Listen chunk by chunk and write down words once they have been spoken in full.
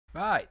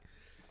Right.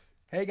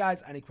 Hey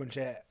guys, AniCrunch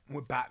here.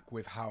 We're back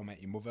with How I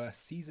Met Your Mother,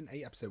 Season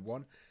 8, Episode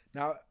 1.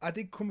 Now, I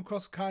did come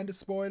across kind of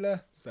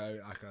spoiler, so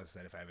like I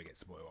said, if I ever get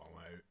spoiled,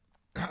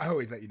 I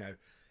always let you know.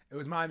 It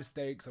was my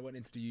mistakes. I went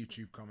into the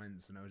YouTube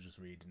comments and I was just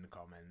reading the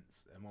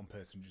comments, and one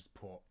person just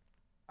put,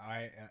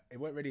 it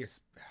wasn't really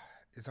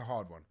it's a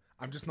hard one.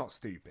 I'm just not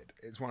stupid.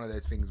 It's one of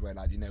those things where,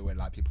 like, you know, where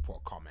like people put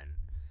a comment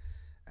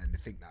and they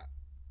think that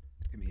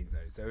it means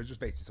those. So it was just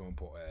basically someone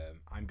put,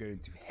 I'm going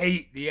to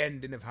hate the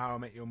ending of How I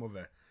Met Your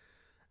Mother.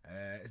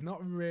 It's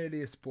not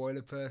really a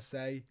spoiler per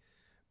se,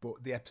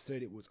 but the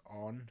episode it was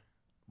on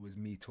was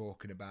me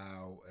talking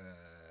about,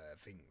 I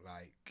think,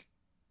 like,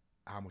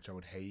 how much I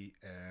would hate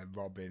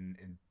Robin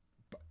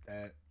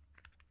and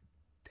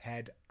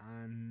Ted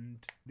and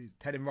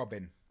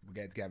Robin were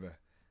getting together.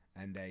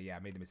 And yeah, I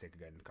made the mistake of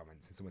going in the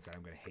comments and someone said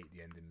I'm going to hate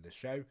the ending of the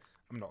show.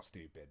 I'm not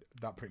stupid.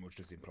 That pretty much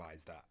just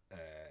implies that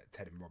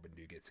Ted and Robin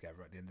do get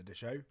together at the end of the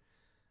show.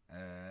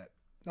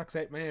 Like I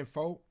say, my own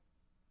fault.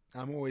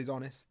 I'm always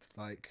honest.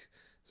 Like,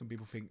 some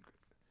people think,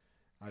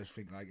 I just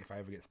think, like, if I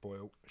ever get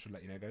spoiled, I should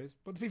let you know, guys.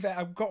 But to be fair,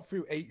 I've got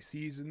through 8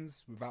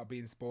 seasons without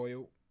being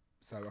spoiled,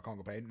 so I can't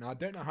complain. Now, I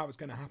don't know how it's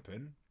going to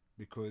happen,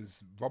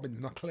 because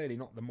Robin's clearly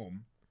not the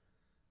mum.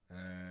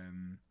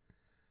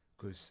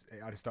 Because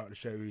at the start of the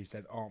show, he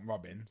says, Aunt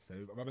Robin, so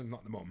Robin's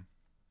not the mum.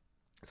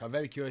 So I'm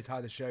very curious how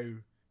the show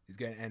is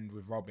going to end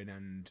with Robin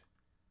and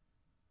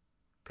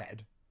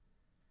Ted.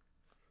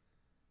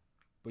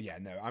 But yeah,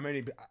 no,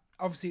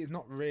 obviously it's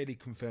not really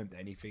confirmed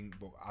anything,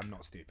 but I'm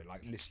not stupid.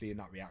 Like, literally in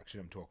that reaction,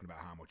 I'm talking about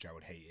how much I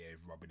would hate it if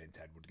Robin and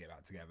Ted would get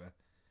back together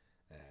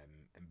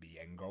and be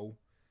end goal.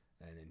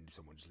 And then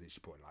someone just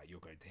literally putting, like,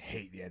 you're going to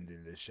hate the ending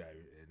of the show.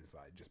 And it's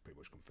like, just pretty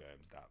much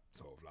confirms that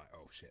sort of like,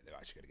 oh shit, they're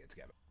actually going to get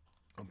together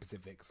on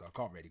Pacific. So I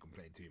can't really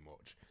complain too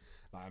much.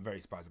 Like, I'm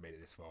very surprised I made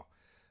it this far.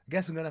 I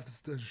guess I'm going to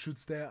have to should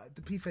stay.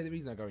 To be fair, the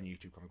reason I go on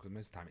YouTube comment, because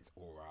most of the time it's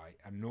alright.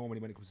 And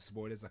normally when it comes to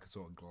spoilers, I can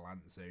sort of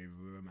glance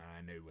over them. And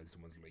I know when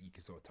someone's, like, you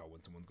can sort of tell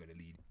when someone's going to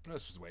lead.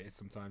 That's just the way it is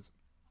sometimes.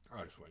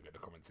 I just won't go to the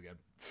comments again.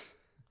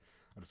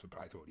 I just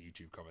reply to all the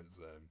YouTube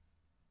comments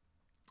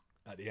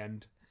at the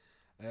end.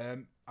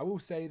 I will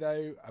say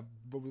though,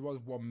 there was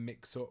one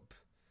mix up.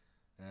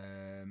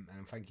 And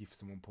thank you for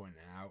someone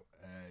pointing it out.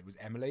 It was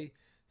Emily.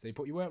 So you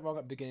put, you weren't wrong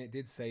at the beginning. It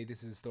did say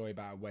this is a story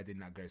about a wedding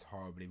that goes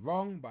horribly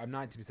wrong, but I'm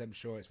 90%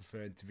 sure it's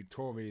referring to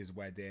Victoria's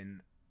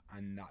wedding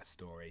and that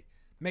story.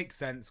 Makes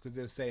sense, because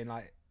they were saying,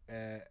 like,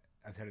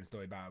 I'm telling a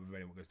story about a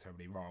wedding that goes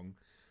terribly wrong,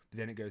 but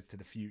then it goes to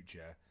the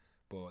future.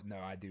 But no,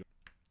 I do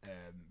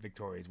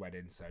Victoria's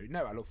wedding. So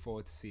no, I look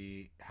forward to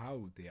see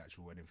how the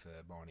actual wedding for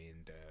Barney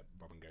and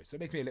Robin goes. So it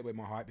makes me a little bit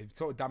more hype. It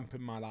sort of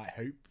dampened my, like,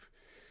 hope,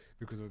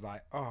 because I was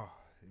like, oh,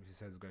 if it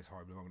says it goes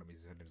horribly wrong, that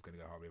means it's going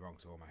to go horribly wrong.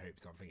 So all my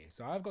hopes, I'm thinking.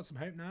 So I've got some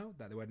hope now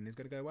that the wedding is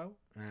going to go well,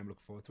 and I'm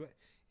looking forward to it.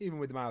 Even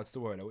with the mild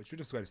spoiler, which we're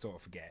just going to sort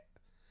of forget.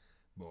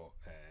 But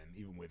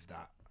even with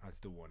that, I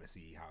still want to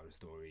see how the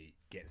story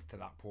gets to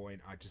that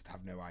point. I just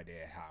have no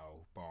idea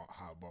how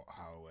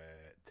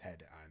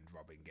Ted and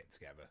Robin get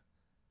together.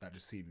 That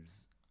just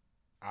seems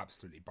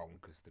absolutely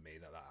bonkers to me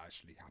that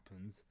actually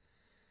happens.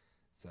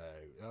 So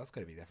that's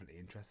going to be definitely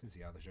interesting to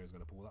see how the show's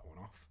going to pull that one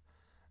off.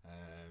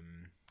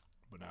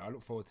 But no, I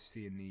look forward to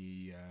seeing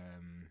the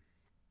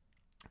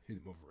who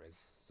the mother is.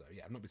 So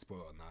yeah, I've not been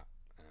spoiled on that.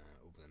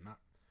 Other than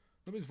that,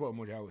 not been spoiled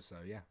much else.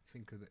 So yeah,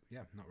 think of it.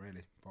 Yeah, not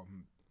really.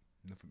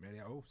 Nothing really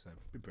at all. So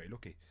been pretty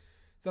lucky.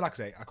 So like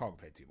I say, I can't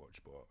play too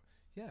much, but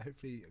yeah,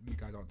 hopefully you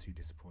guys aren't too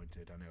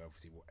disappointed. I know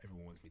obviously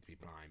everyone wants me to be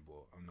blind,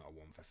 but I'm not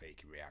one for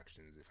faking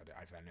reactions. If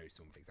I know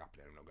something's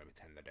happening, I'm not going to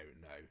pretend I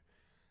don't know.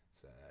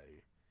 So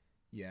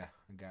yeah,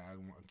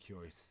 I'm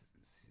curious.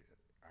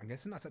 I'm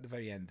guessing that's at the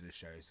very end of the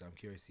show, so I'm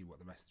curious to see what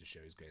the rest of the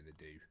show is going to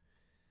do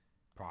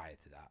prior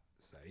to that.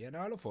 So yeah, no,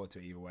 I look forward to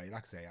it either way.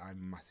 Like I say,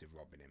 I'm a massive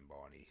Robin and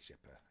Barney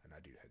shipper, and I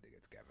do hope they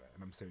get together.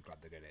 And I'm so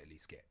glad they're going to at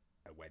least get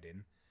a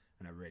wedding,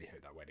 and I really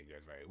hope that wedding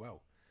goes very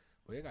well.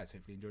 Well, yeah, guys,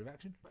 hopefully you enjoy the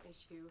action.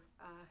 Issue.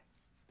 I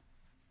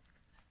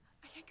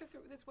can't go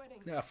through with this wedding.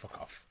 Yeah, fuck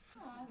off.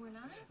 Oh, we're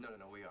not? No,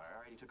 we are.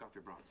 I already took off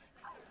your bronzer.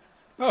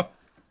 Oh,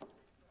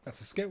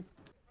 that's a skill.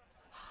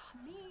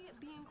 Me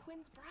being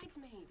Quinn's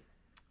bridesmaid.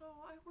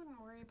 Oh, I wouldn't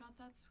worry about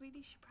that,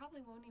 sweetie. She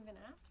probably won't even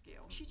ask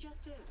you. She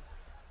just did.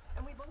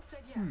 And we both said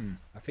yes.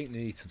 I think they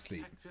need some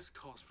sleep. Heck, this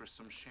calls for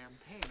some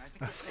champagne. I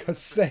think For God's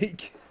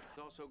sake.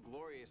 Also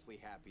gloriously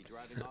happy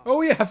driving off.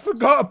 Oh yeah, I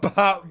forgot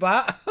about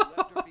that.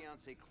 Left her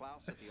fiance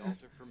Klaus at the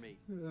altar for me.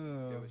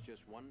 There was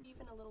just one.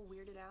 Even a little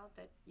weirded out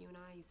that you and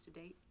I used to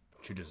date.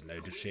 She doesn't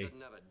know, does she?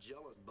 Doesn't have a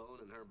jealous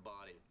bone in her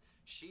body.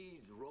 She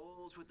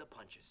rolls with the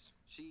punches.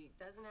 She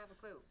Doesn't have a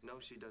clue.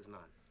 No, she does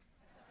not.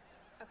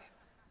 Okay.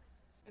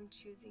 I'm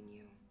choosing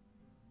you.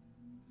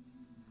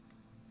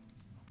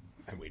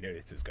 And we know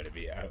this is going to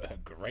be a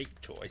great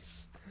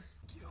choice.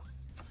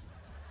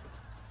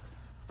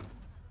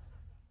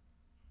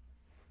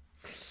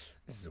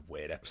 This is a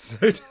weird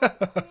episode. Quinn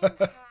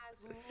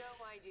has no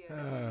idea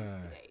that we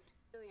used to date.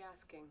 Really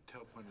asking.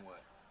 Tell Quinn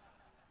what?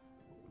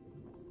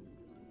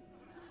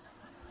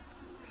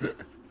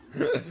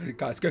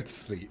 Guys, go to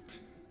sleep.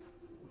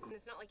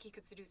 It's not like like he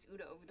could seduce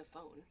Uda over the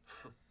phone.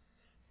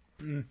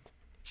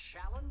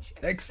 Challenge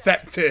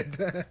Accepted.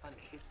 Honey,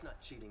 it's not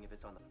cheating if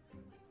it's on the...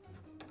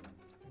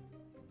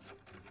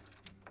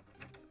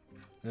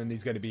 And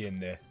he's going to be in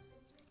there.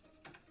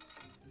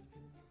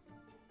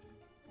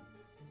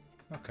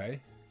 Okay.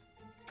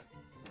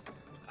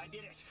 I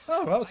did it.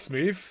 Oh, that was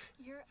smooth.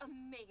 You're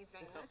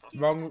amazing. Let's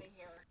get Wrong. out of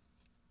here.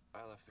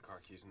 I left the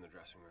car keys in the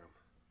dressing room.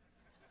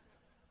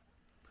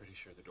 Pretty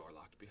sure the door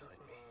locked behind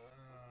me.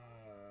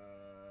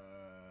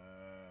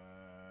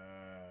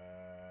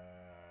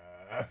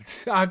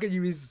 How can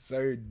you be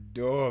so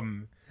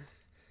dumb? I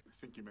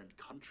think you meant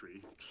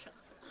country.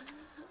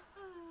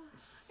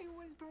 Hey,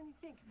 what does Barney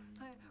think?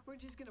 We're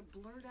just gonna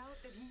blurt out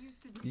that he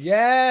used to do...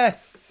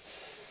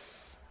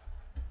 Yes.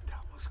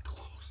 That was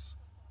close.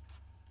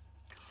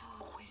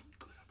 Quinn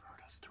could have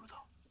heard us through the...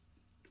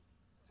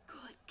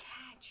 Good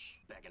catch.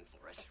 Begging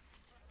for it.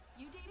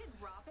 You dated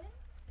Robin?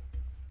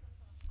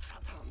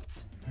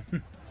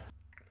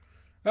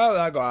 Oh,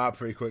 that got out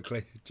pretty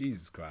quickly.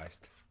 Jesus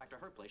Christ. Back to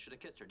her place, should have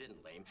kissed her,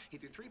 didn't lame. He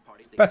threw 3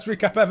 parties. They Best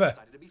recap ever.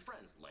 Decided to be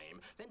friends,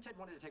 lame. Then Ted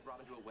wanted to take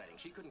Robin to a wedding.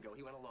 She couldn't go.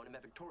 He went alone and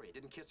met Victoria.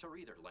 Didn't kiss her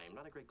either, lame.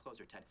 Not a great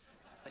closer, Ted.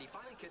 But he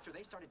finally kissed her.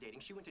 They started dating.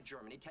 She went to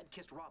Germany. Ted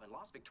kissed Robin.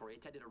 Lost Victoria.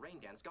 Ted did a rain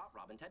dance. Got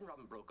Robin. Ted and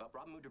Robin broke up.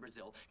 Robin moved to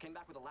Brazil. Came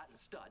back with a Latin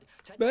stud.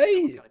 Ted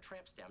Hey. got a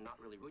tramp stamp.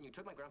 Not really rude. You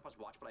took my grandpa's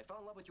watch, but I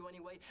fell in love with you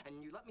anyway. And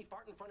you let me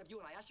fart in front of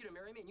you. And I asked you to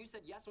marry me. And you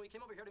said yes. And we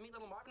came over here to meet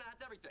little Marvin. And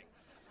that's everything.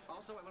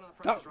 Also, I went on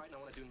the prices right. And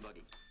I want a dune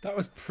buggy. That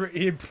was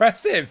pretty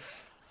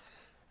impressive.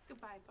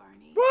 Goodbye,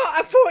 Barney. What?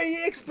 I thought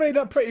he explained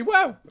that pretty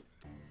well.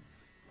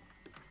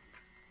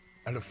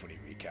 I love funny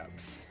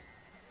recaps.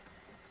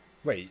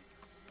 Wait.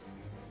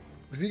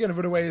 Was he going to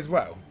run away as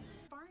well?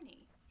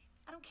 Barney,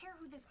 I don't care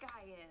who this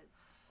guy is.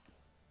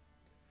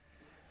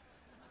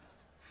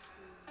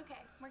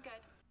 Okay, we're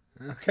good.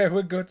 Okay,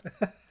 we're good.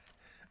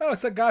 Oh,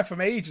 it's that guy from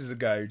ages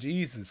ago.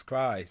 Jesus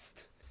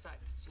Christ.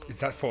 Is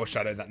that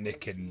foreshadowing that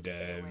Nick and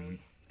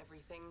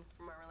Everything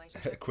from our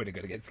relationship. Quinn are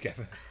going to get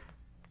together?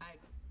 I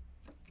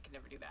could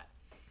never do that.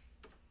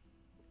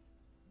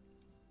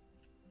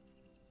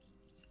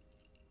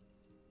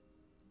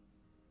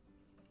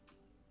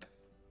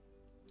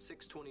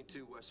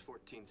 .622 West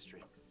 14th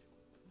Street.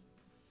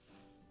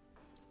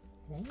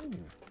 Ooh.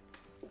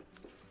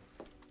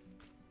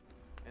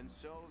 And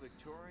so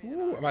Victoria.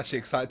 Ooh, I'm actually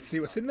excited to see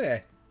what's in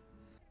there.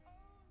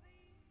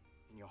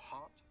 In your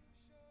heart.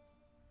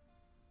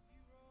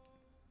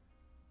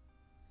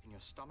 In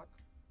your stomach.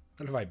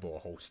 I love I bought a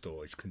whole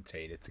storage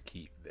container to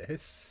keep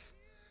this.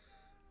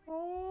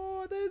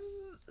 Oh, there's...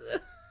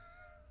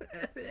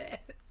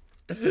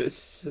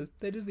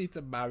 They just need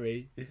to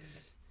marry.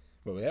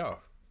 Well, they are.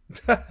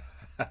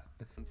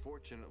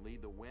 Unfortunately,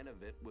 the when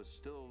of it was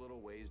still a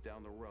little ways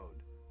down the road.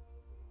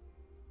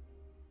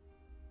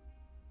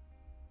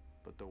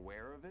 But the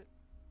where of it?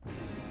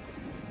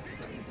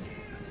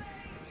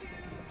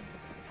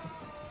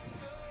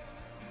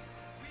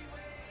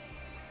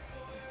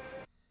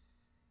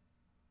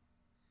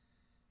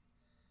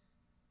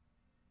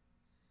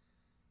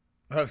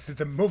 Oh, this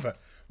is a mother.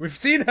 We've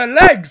seen her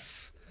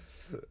legs!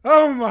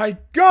 Oh my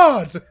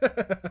god!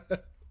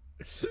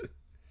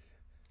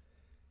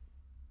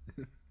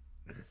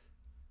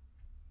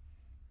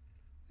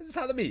 This is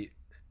how they meet.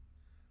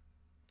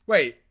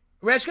 Wait,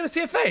 we're actually going to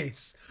see a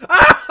face?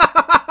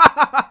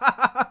 I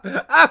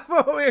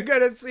thought we were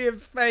going to see a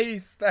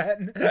face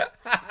then.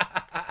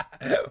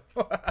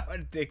 What a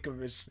dick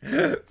of a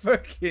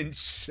fucking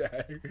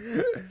show.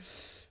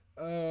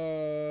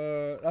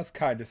 That's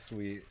kind of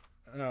sweet.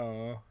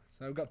 Oh,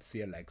 so I've got to see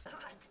her legs. Not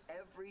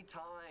every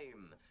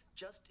time.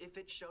 Just if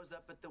it shows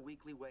up at the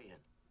weekly weigh-in.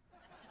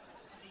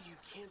 See, you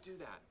can't do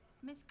that.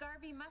 Miss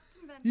Garvey must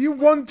invent... You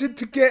wanted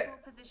to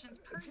get... positions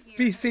per year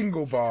be that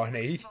single, cannot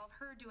Barney. involve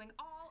her doing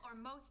all or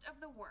most of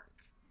the work.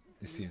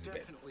 This seems a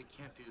bit... Definitely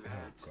can't do that.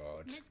 Oh,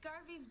 God. Miss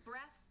Garvey's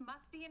breasts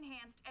must be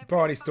enhanced every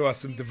Barney still 5 has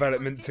some years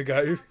development for to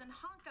go. 50,000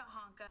 honka.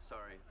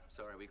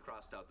 Sorry, we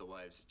crossed out the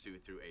wives 2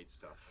 through 8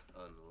 stuff.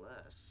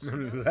 Unless...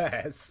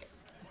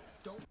 Unless...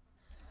 I'll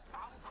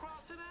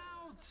cross it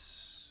out.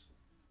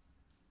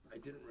 I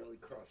didn't really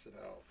cross it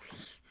out.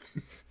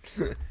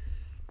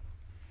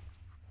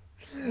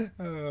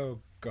 Oh,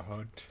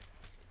 God.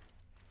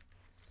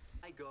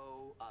 I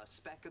go,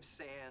 speck of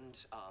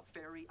sand,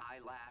 fairy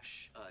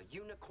eyelash,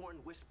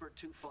 unicorn whisper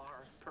too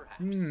far, perhaps.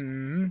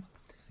 Hmm.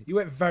 You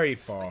went very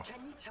far. But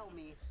can you tell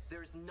me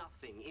there's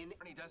nothing in...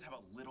 And he does have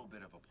a little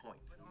bit of a point.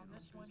 On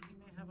this one, he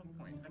may have a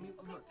point. I mean,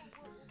 look,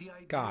 the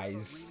idea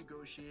Guys. of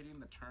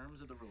renegotiating the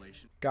terms of the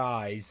relation.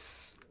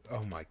 Guys.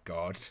 Oh, my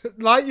God.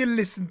 Like you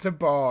listen to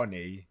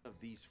Barney. Of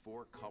these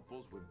 4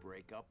 couples would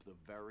break up the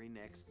very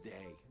next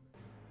day.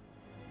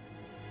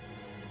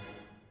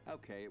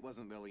 Okay, it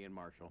wasn't Lily and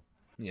Marshall.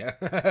 Yeah.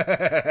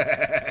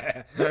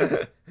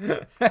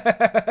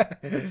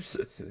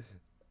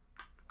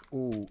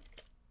 Ooh.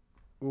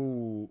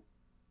 Ooh.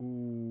 Ooh.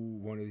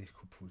 One of these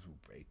couples will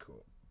break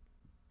up.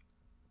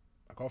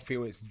 I got a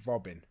feel it's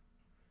Robin.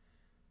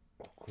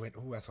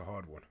 Oh, that's a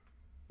hard one.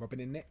 Robin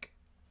and Nick?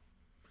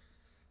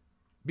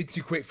 Be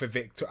too quick for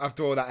Victor.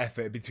 After all that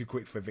effort, it'd be too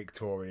quick for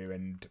Victoria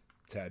and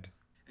Ted.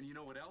 And you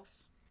know what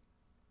else?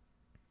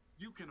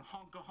 You can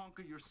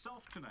honka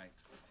yourself tonight.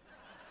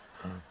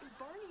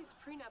 Barney's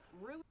prenup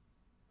ruined.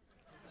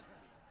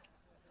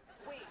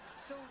 Wait,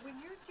 so when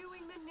you're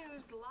doing the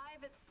news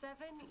live at 7,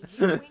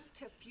 you wink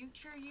to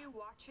future you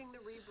watching the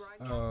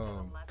rebroadcast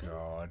Oh, at 11?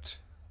 God.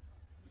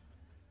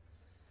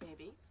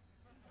 Maybe.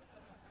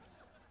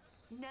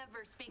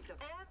 Never speak of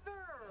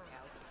ever.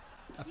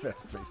 That's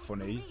pretty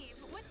funny. Believe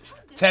what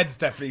Ted did. Ted's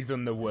definitely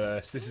done the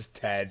worst. This is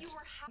Ted. You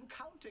were I'm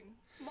counting.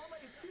 Mama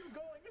is still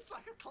going. It's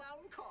like a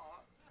clown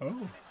car.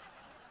 Oh.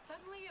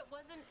 Suddenly it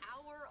wasn't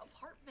our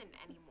apartment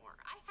anymore.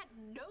 I had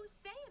no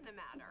say in the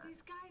matter.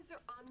 These guys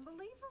are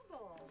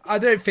unbelievable. I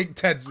don't think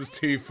Ted's was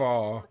too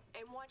far.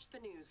 And watch the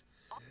news.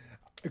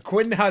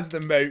 Quinn has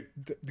the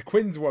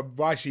Quinn's one.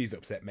 Why she's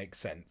upset makes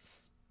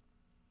sense.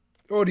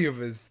 All the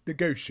others,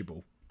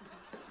 negotiable.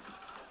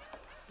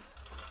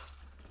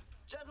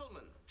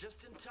 Gentlemen,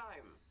 just in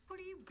time. What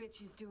are you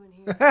bitches doing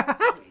here?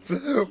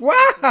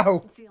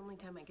 Wow! It's the only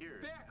time I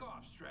get. Back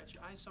off, Stretch.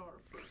 I saw her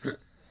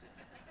first.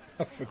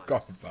 I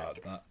forgot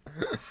about that.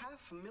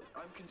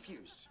 I'm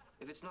confused.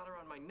 If it's not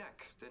around my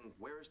neck, then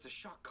where is the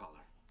shock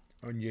collar?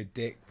 On your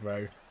dick,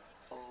 bro.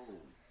 Oh,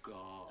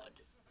 God.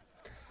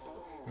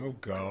 Oh,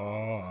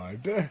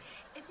 God. I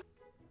got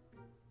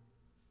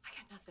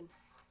nothing.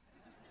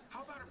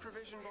 How about a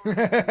provision bar?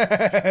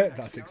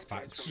 That's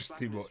expected. Just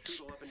too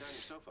much. Up and down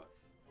your sofa.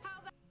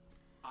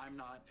 I'm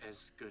not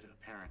as good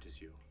a parent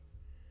as you.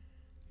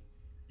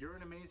 You're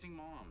an amazing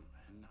mom,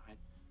 and I...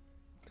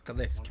 Look at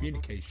this.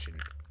 Communication.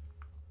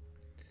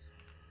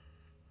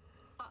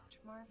 Watch,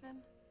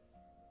 Marvin.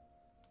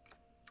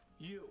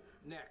 You,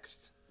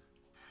 next.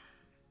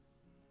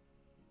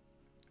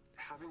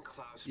 Having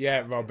Klaus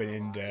Yeah, back in Robin our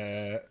and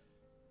lives,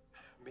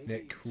 maybe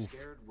Nick. Oof.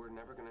 scared we're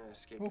never gonna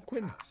escape Oh, the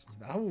Quinn. past.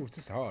 Oh, it's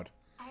just hard.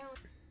 I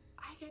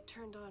get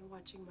turned on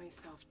watching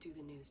myself do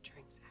the news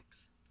during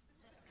sex.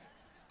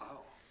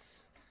 Oh.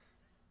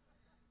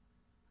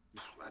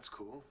 That's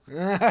cool.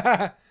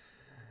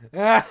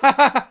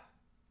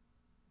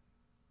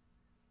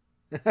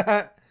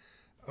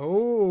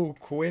 Oh,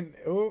 Quinn.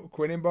 Oh,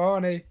 Quinn and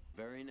Barney.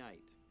 Very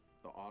night,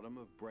 the autumn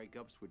of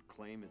breakups would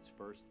claim its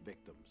first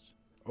victims.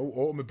 Oh,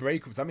 autumn of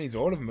breakups. That means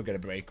all of them are going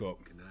to break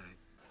up. Good night.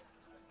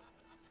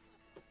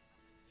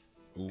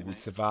 Oh, we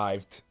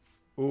survived.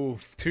 Oh,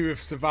 2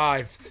 have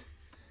survived.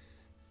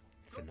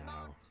 For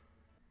now.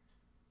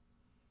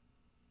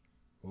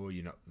 Oh,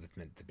 you're not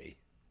meant to be.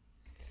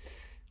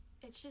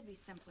 It should be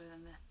simpler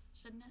than this,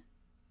 shouldn't it?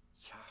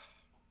 Yeah.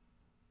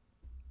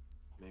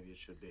 Maybe it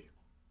should be.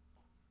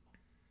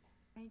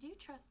 Do you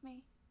trust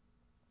me?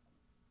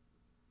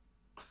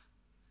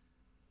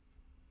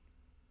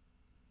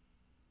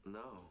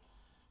 No.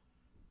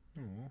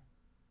 Oh,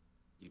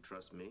 You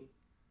trust me?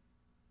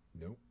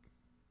 nope.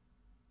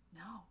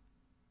 No.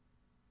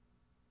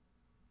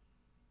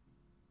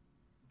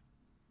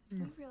 If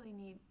we really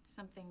need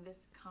something this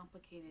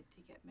complicated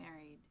to get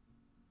married,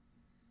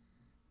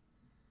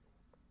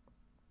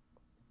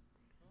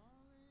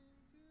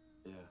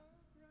 Yeah.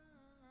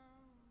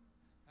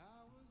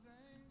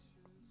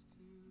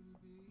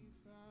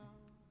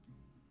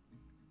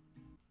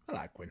 I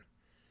like Quinn.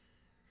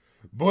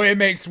 Boy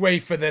makes way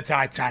for the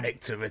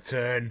Titanic to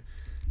return.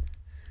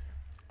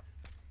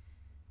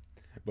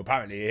 But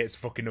apparently it's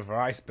fucking another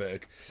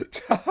iceberg.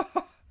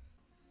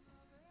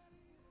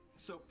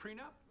 So,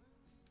 prenup?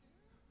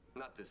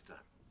 Not this time.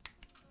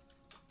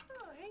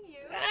 Oh, hey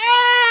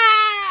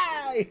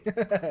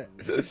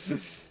you.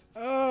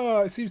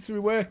 Oh, it seems to be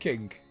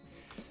working.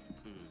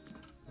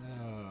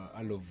 Oh,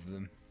 I love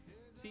them.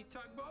 See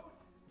tugboat?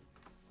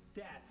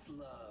 That's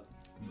love.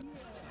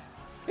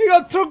 He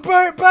got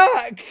tugboat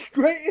back!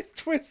 Greatest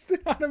twist in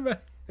anime.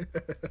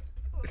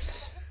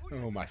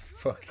 Oh my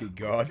fucking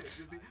god.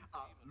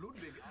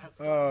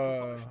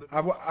 I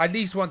at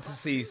least want to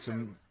see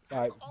some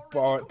like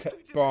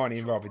Barney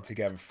and Robin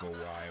together for a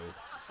while.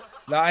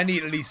 Like, I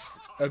need at least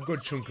a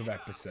good chunk of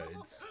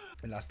episodes.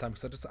 And last time,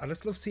 because I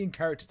just love seeing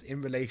characters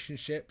in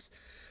relationships.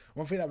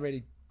 One thing that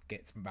really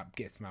gets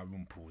my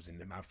rumples in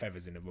my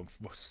feathers in the rump.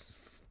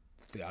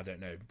 I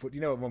don't know, but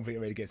you know what? One thing that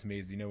really gets me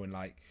is, you know, when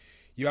like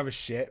you have a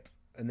ship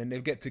and then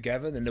they'll get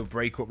together, and then they'll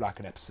break up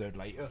like an episode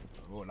later,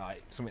 or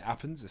like something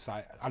happens. It's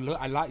like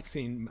I like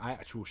seeing my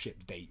actual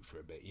ship date for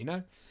a bit. You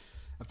know,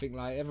 I think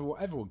like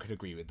everyone could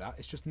agree with that.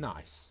 It's just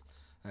nice.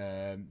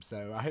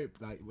 So I hope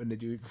like when they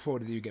do, before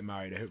they do get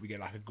married, I hope we get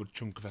like a good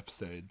chunk of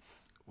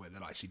episodes where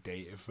they're actually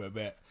dating for a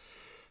bit.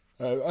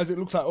 As it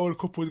looks like all the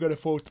couple is going to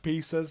fall to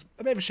pieces.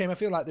 A bit of a shame. I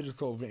feel like they just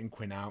sort of written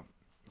Quinn out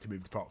to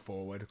move the plot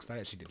forward, because I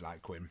actually did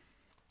like Quinn.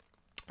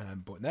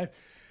 But no,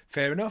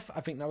 fair enough. I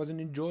think that was an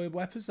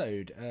enjoyable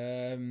episode.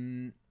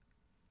 And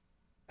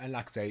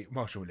like I say,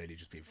 Marshall and Lily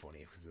just being funny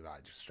because of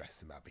that, just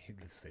stressing about being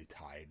so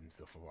tired and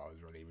stuff. While I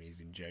was really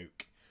amusing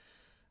joke.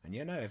 And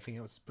yeah, no, everything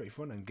else is pretty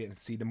fun. And getting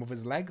to see the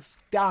mother's legs.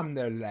 Damn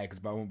their legs,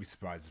 but I won't be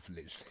surprised if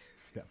literally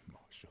that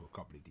Marshall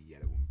can't believe the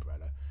yellow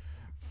umbrella.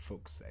 For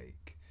fuck's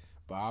sake.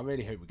 But I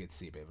really hope we get to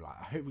see a bit of like,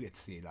 I hope we get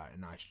to see like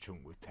a nice chunk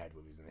with Ted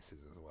with his missus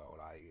as well.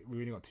 Like we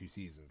only got 2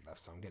 seasons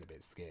left, so I'm getting a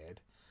bit scared.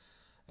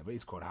 But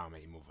it's called How I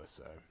Met Your Mother,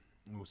 so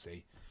we'll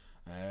see.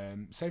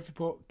 Sophie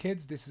put,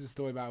 kids, this is a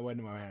story about when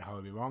I went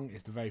horribly wrong.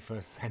 It's the very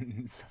first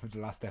sentence of the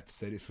last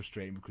episode. It's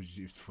frustrating because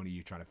it's funny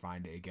you trying to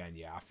find it again.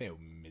 Yeah, I feel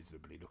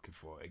miserably looking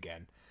for it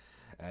again.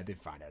 I did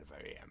find out at the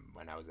very end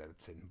when I was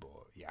editing, but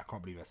yeah, I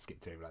can't believe I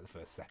skipped over like the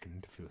first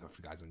second. Feels like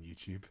for guys on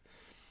YouTube.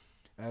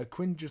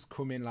 Quinn just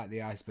come in like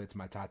the iceberg to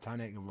my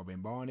Titanic and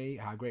Robin Barney.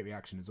 Had a great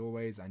reaction as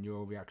always, and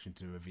your reaction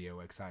to the reveal.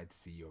 Excited to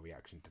see your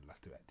reaction to the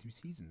last 2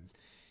 seasons.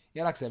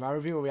 Yeah, like I said, my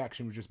reveal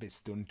reaction was just a bit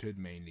stunted,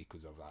 mainly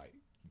because of like,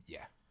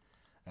 yeah.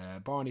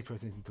 Barney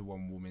proceeding to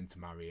one woman to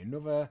marry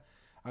another.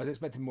 I was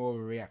expecting more of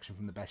a reaction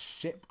from the best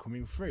ship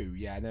coming through.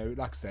 Yeah, no,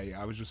 like I say,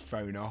 I was just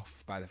thrown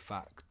off by the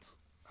fact.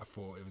 I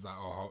thought it was like,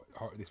 oh,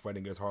 this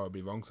wedding goes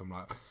horribly wrong. So I'm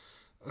like,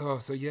 oh,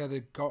 so yeah, they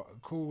got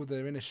cool,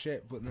 they're in a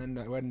ship, but then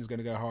the wedding's going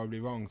to go horribly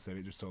wrong. So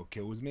it just sort of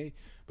kills me.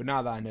 But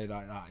now that I know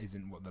that that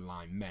isn't what the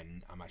line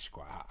meant, I'm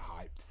actually quite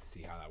hyped to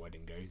see how that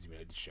wedding goes. You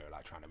know, the show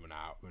like trying to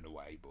run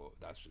away, but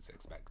that's just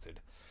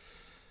expected.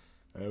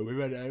 We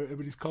read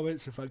everybody's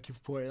comments, so thank you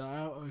for pointing that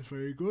out. That was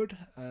very good.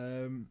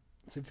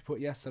 So if you put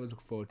yes, I was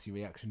looking forward to your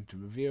reaction to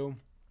reveal.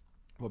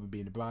 Robin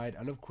being the bride.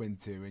 I love Quinn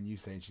too, and you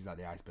saying she's like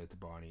the iceberg to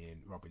Barney and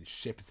Robin's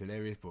ship is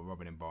hilarious, but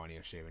Robin and Barney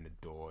are sharing the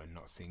door and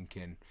not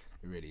sinking.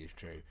 It really is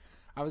true.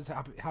 I was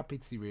happy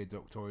to see Rhea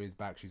Victoria's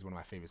back. She's one of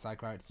my favourite side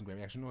characters and great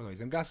reaction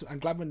always. I'm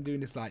glad when doing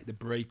this like the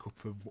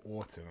breakup of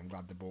Autumn, I'm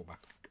glad they brought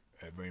back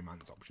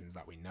romance options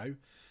that we know.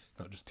 It's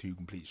not just 2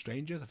 complete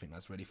strangers. I think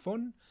that's really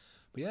fun.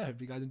 But yeah, I hope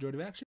you guys enjoyed the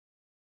reaction.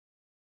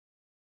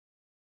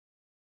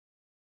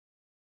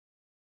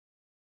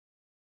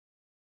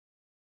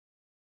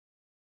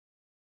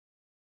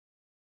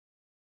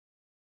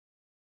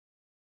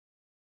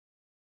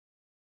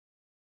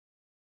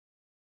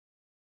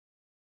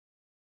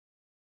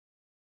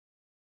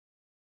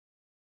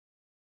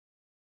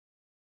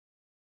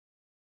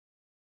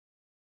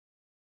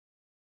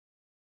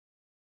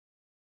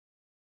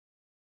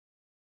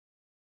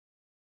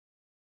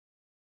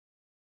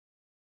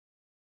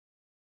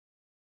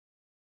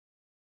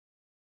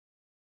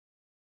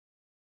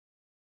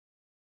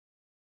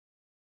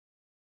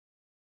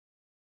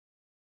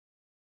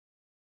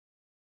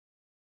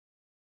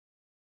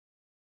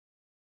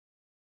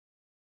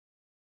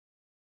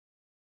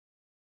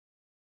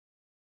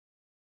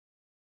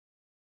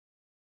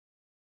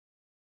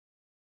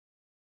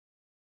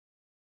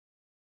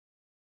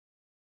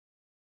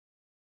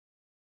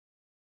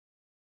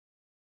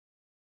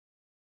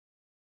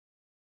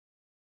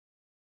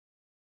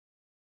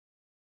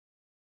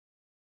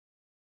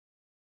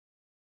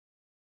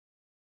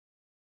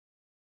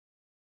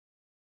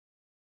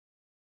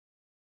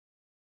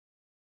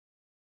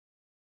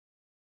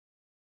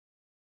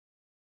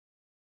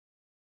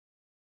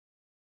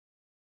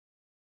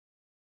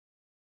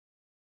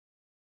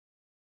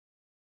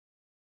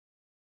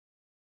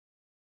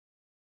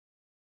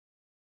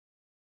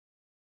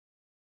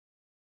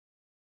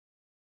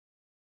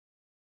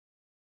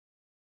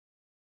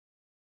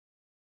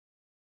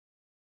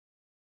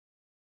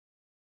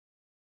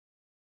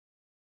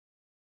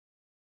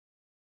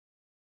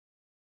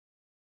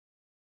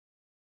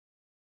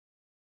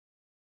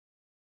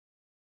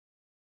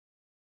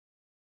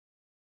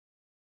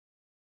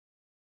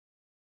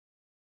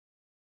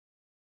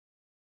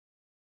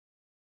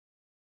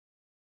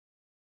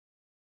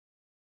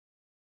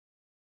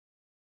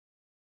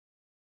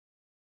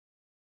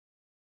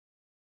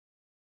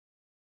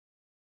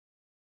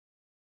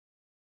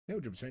 No,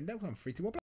 jump straight down. I'm free to